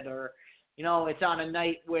bed, or it's on a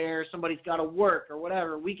night where somebody's got to work or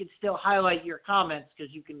whatever. We can still highlight your comments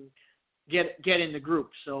because you can get in the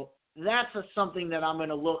group. So that's something that I'm going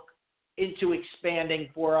to look into expanding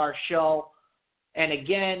for our show. And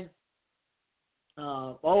again,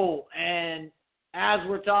 and as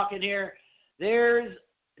we're talking here, there's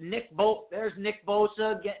Nick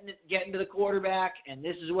Bosa getting to the quarterback, and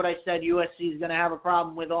this is what I said USC is going to have a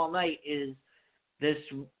problem with all night is this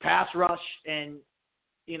pass rush, and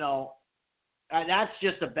that's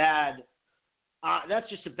just a bad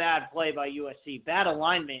play by USC, bad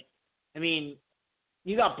alignment. I mean,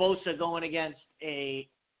 you got Bosa going against a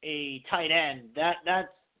tight end. That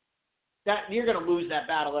you're going to lose that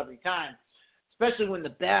battle every time, especially when the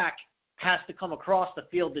back has to come across the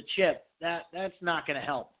field to chip. That's not going to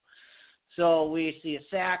help. So we see a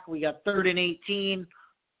sack. We got 3rd and 18.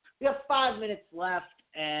 We have 5 minutes left.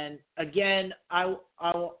 And again, I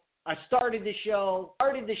started the show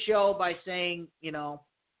by saying,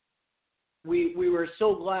 we were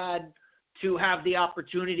so glad to have the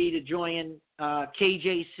opportunity to join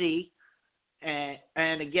KJC,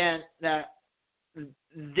 and again that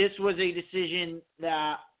this was a decision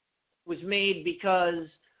that was made because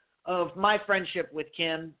of my friendship with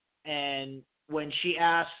Kim, and when she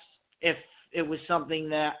asked if it was something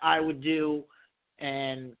that I would do,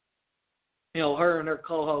 and her and her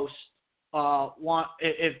co-host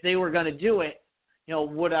if they were going to do it,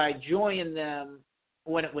 would I join them?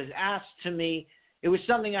 When it was asked to me, it was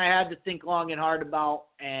something I had to think long and hard about,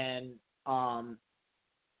 and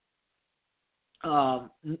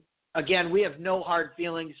again, we have no hard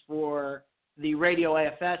feelings for the Radio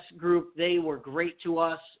AFS group. They were great to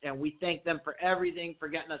us, and we thank them for everything, for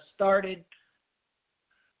getting us started.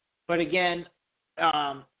 But again,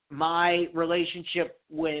 my relationship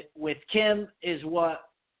with Kim is what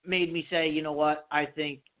made me say, you know what, I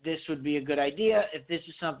think this would be a good idea. If this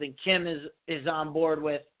is something Kim is on board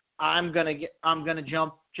with, I'm gonna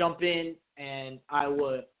jump in, and I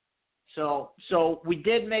would. So we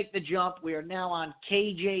did make the jump. We are now on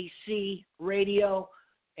KJC Radio,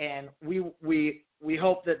 and we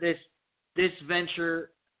hope that this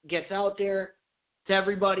venture gets out there to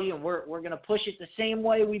everybody, and we're going to push it the same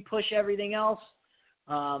way we push everything else.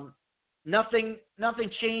 Nothing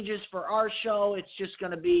changes for our show. It's just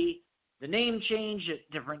going to be the name change,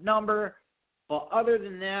 a different number. But other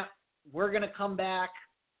than that, we're going to come back.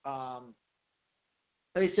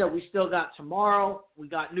 Like I said, we still got tomorrow. We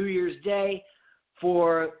got New Year's Day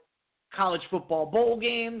for college football bowl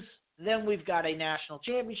games. Then we've got a national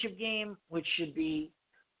championship game, which should be,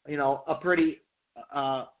 a pretty,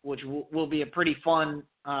 which will be a pretty fun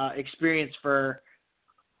experience for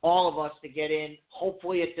all of us to get in.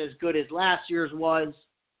 Hopefully it's as good as last year's was.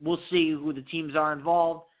 We'll see who the teams are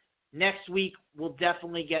involved. Next week, we'll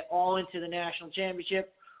definitely get all into the national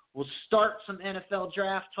championship. We'll start some NFL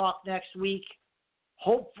draft talk next week.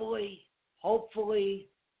 Hopefully,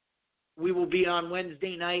 we will be on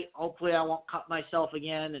Wednesday night. Hopefully I won't cut myself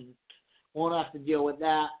again and won't have to deal with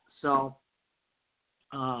that. So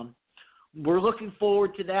we're looking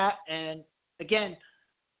forward to that. And, again,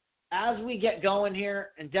 as we get going here,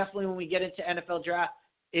 and definitely when we get into NFL draft,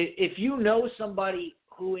 if you know somebody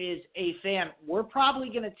who is a fan, we're probably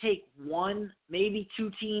going to take one, maybe two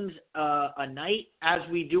teams a night as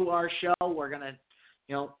we do our show. We're going to,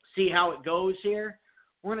 see how it goes here.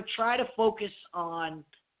 We're going to try to focus on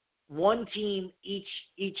one team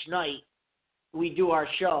each night we do our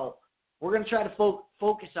show. We're going to try to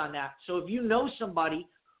focus on that. So if you know somebody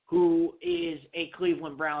who is a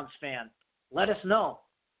Cleveland Browns fan, let us know.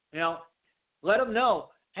 Let them know.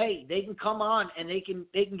 Hey, they can come on and they can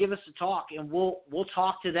give us a talk, and we'll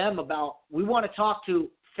talk to them about. We want to talk to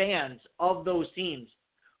fans of those teams.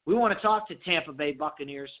 We want to talk to Tampa Bay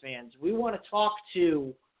Buccaneers fans. We want to talk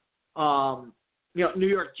to New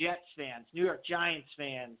York Jets fans, New York Giants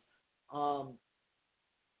fans,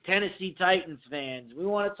 Tennessee Titans fans. We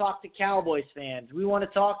want to talk to Cowboys fans. We want to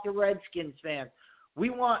talk to Redskins fans. We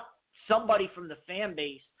want somebody from the fan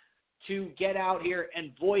base to get out here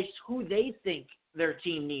and voice who they think their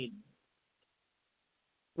team needs,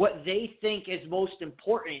 what they think is most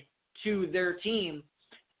important to their team,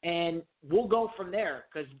 and we'll go from there,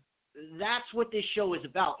 because that's what this show is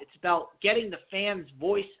about. It's about getting the fans'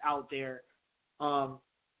 voice out there.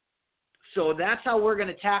 So that's how we're going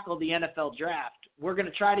to tackle the NFL draft. We're going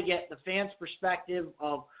to try to get the fans' perspective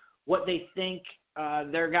of what they think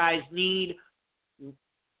their guys need.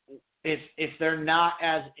 If they're not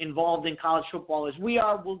as involved in college football as we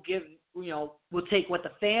are, we'll take what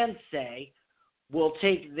the fans say. We'll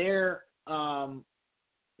take their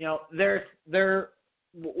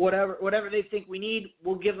whatever they think we need.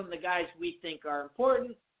 We'll give them the guys we think are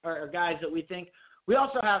important, or guys that we think. We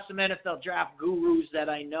also have some NFL draft gurus that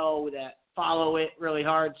I know that follow it really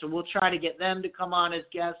hard, so we'll try to get them to come on as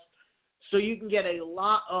guests, so you can get a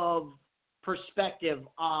lot of perspective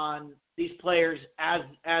on these players as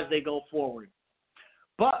they go forward.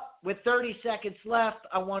 But with 30 seconds left,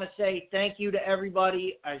 I want to say thank you to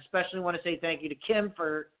everybody. I especially want to say thank you to Kim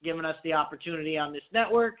for giving us the opportunity on this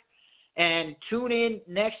network. And tune in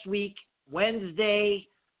next week, Wednesday.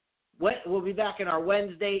 We'll be back in our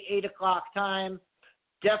Wednesday, 8 o'clock time.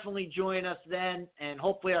 Definitely join us then, and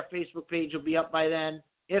hopefully our Facebook page will be up by then.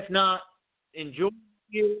 If not, enjoy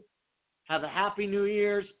you. Have a happy New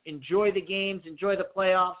Year's. Enjoy the games. Enjoy the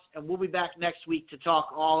playoffs. And we'll be back next week to talk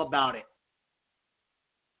all about it.